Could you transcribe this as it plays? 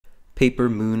paper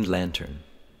moon lantern.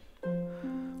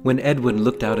 When Edwin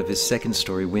looked out of his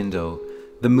second-story window,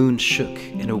 the moon shook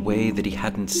in a way that he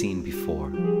hadn't seen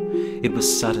before. It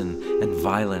was sudden and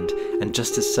violent, and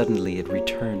just as suddenly it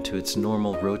returned to its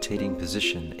normal rotating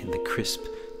position in the crisp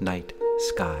night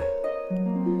sky.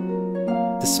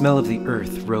 The smell of the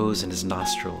earth rose in his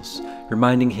nostrils,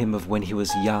 reminding him of when he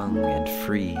was young and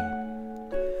free.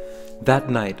 That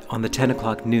night, on the 10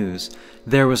 o'clock news,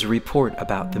 there was a report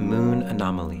about the moon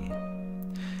anomaly.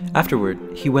 Afterward,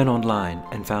 he went online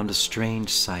and found a strange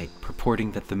site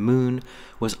purporting that the moon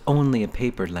was only a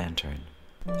paper lantern,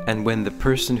 and when the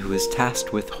person who is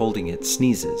tasked with holding it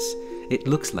sneezes, it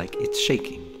looks like it's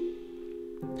shaking.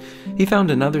 He found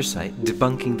another site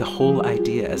debunking the whole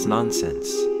idea as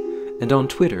nonsense, and on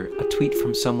Twitter, a tweet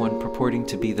from someone purporting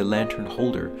to be the lantern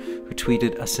holder who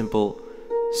tweeted a simple,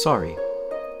 "Sorry,"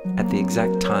 at the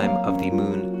exact time of the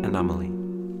moon anomaly.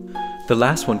 The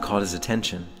last one caught his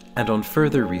attention, and on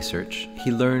further research,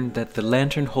 he learned that the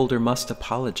lantern holder must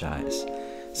apologize,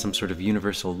 some sort of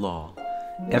universal law,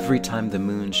 every time the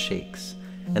moon shakes,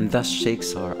 and thus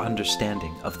shakes our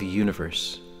understanding of the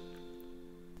universe.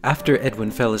 After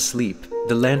Edwin fell asleep,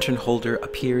 the lantern holder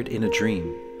appeared in a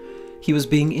dream. He was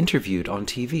being interviewed on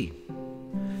TV.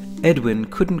 Edwin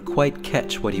couldn't quite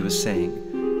catch what he was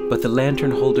saying, but the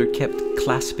lantern holder kept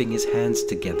clasping his hands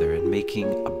together and making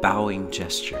a bowing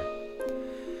gesture.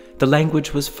 The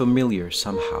language was familiar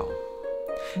somehow.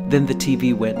 Then the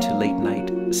TV went to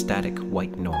late-night, static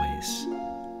white noise.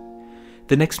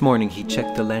 The next morning he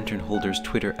checked the lantern holder's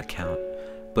Twitter account,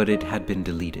 but it had been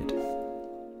deleted.